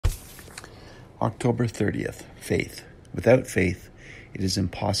October 30th, Faith. Without faith, it is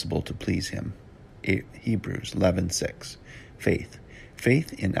impossible to please him. Hebrews 11:6. Faith.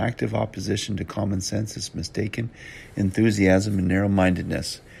 Faith in active opposition to common sense is mistaken enthusiasm and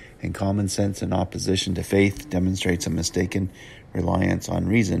narrow-mindedness, and common sense in opposition to faith demonstrates a mistaken reliance on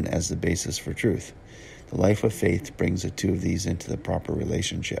reason as the basis for truth. The life of faith brings the two of these into the proper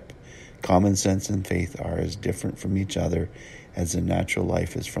relationship. Common sense and faith are as different from each other as the natural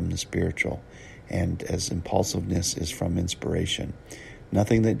life is from the spiritual, and as impulsiveness is from inspiration.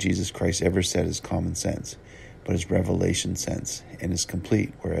 Nothing that Jesus Christ ever said is common sense, but is revelation sense, and is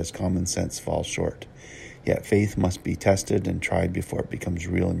complete, whereas common sense falls short. Yet faith must be tested and tried before it becomes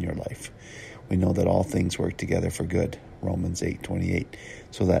real in your life. We know that all things work together for good, Romans 8:28,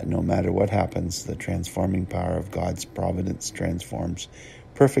 so that no matter what happens, the transforming power of God's providence transforms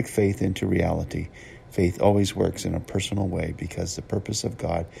perfect faith into reality. Faith always works in a personal way because the purpose of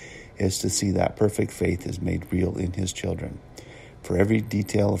God is to see that perfect faith is made real in his children. For every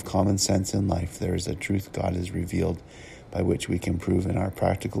detail of common sense in life, there is a truth God has revealed by which we can prove in our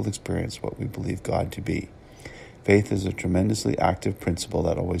practical experience what we believe God to be. Faith is a tremendously active principle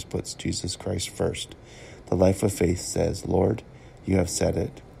that always puts Jesus Christ first. The life of faith says, Lord, you have said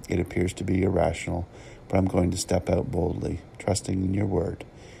it. It appears to be irrational, but I'm going to step out boldly, trusting in your word.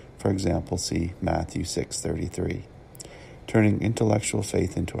 For example, see Matthew 6:33. Turning intellectual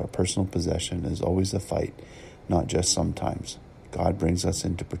faith into our personal possession is always a fight, not just sometimes. God brings us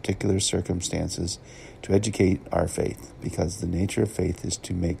into particular circumstances to educate our faith, because the nature of faith is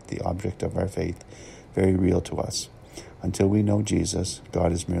to make the object of our faith very real to us. Until we know Jesus,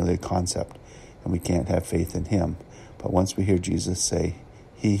 God is merely a concept, and we can't have faith in him. But once we hear Jesus say,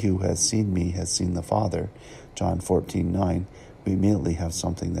 "He who has seen me has seen the Father," John 14:9, we immediately have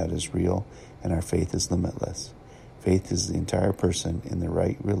something that is real, and our faith is limitless. Faith is the entire person in the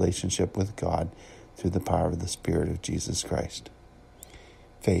right relationship with God through the power of the Spirit of Jesus Christ.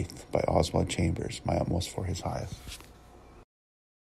 Faith by Oswald Chambers, My Utmost for His Highest.